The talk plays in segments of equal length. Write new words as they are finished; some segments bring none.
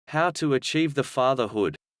How to achieve the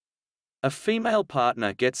fatherhood. A female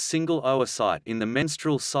partner gets single oocyte in the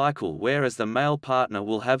menstrual cycle, whereas the male partner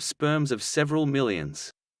will have sperms of several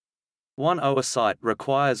millions. One oocyte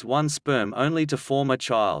requires one sperm only to form a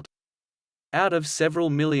child. Out of several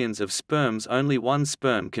millions of sperms, only one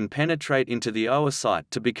sperm can penetrate into the oocyte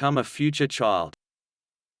to become a future child.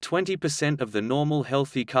 20% of the normal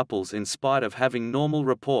healthy couples, in spite of having normal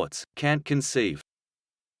reports, can't conceive.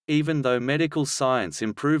 Even though medical science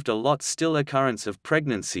improved a lot, still occurrence of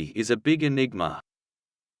pregnancy is a big enigma.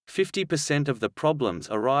 50% of the problems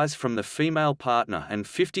arise from the female partner and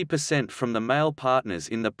 50% from the male partners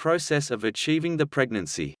in the process of achieving the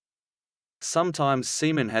pregnancy. Sometimes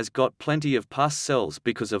semen has got plenty of pus cells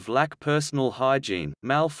because of lack personal hygiene,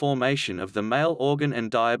 malformation of the male organ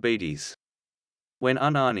and diabetes. When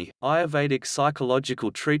unani, ayurvedic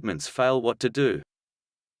psychological treatments fail, what to do?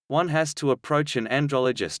 One has to approach an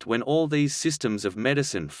andrologist when all these systems of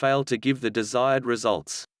medicine fail to give the desired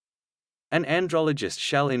results. An andrologist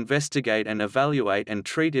shall investigate and evaluate and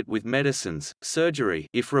treat it with medicines, surgery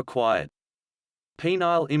if required.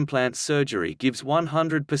 Penile implant surgery gives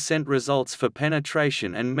 100% results for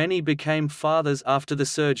penetration, and many became fathers after the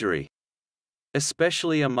surgery,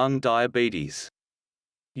 especially among diabetes.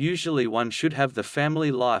 Usually one should have the family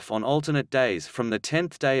life on alternate days from the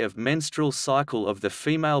 10th day of menstrual cycle of the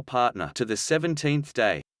female partner to the 17th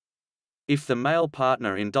day. If the male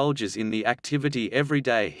partner indulges in the activity every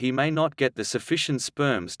day, he may not get the sufficient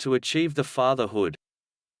sperms to achieve the fatherhood.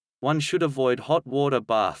 One should avoid hot water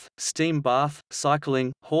bath, steam bath,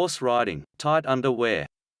 cycling, horse riding, tight underwear,